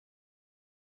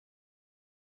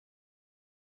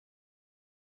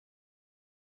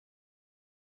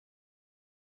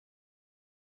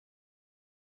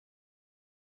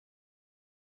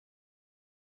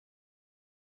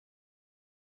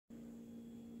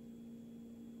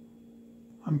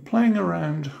I'm playing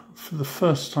around for the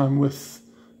first time with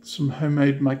some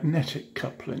homemade magnetic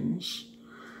couplings,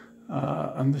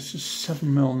 and this is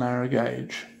 7mm narrow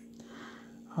gauge,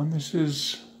 and this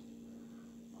is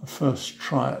my first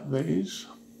try at these,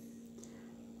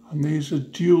 and these are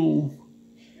dual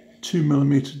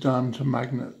 2mm diameter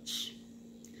magnets,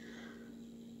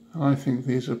 and I think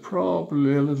these are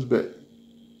probably a little bit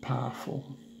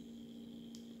powerful.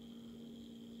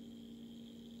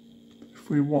 If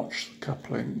we watch the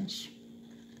couplings,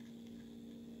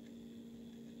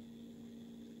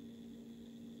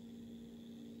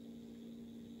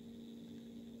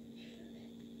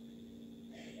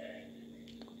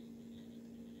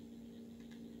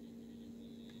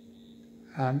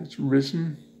 and it's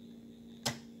risen.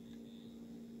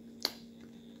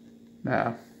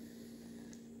 Now,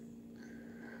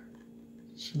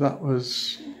 so that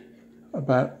was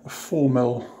about a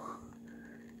 4mm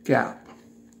gap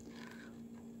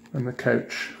when the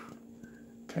coach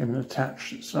came and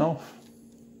attached itself.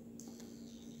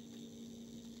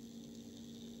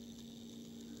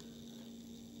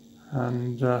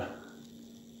 And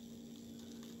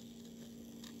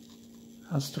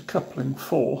as to coupling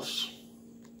force,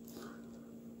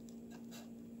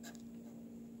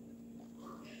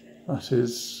 that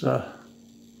is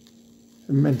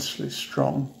immensely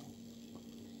strong.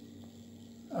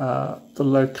 The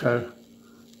Loco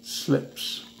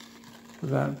slips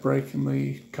without breaking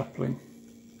the coupling,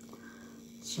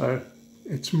 so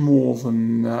it's more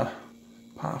than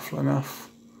powerful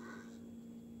enough.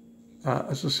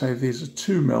 As I say, these are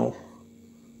 2mm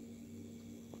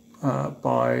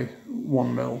by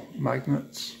 1mm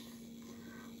magnets.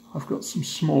 I've got some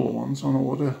smaller ones on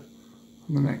order,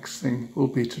 and the next thing will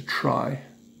be to try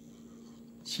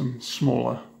some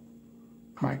smaller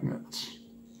magnets.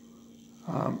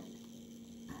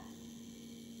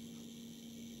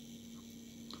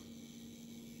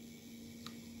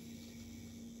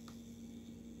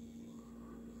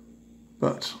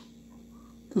 But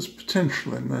there's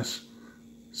potential in this,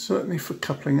 certainly for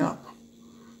coupling up,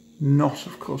 not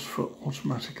of course for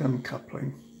automatic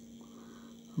uncoupling,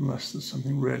 unless there's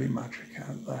something really magic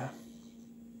out there.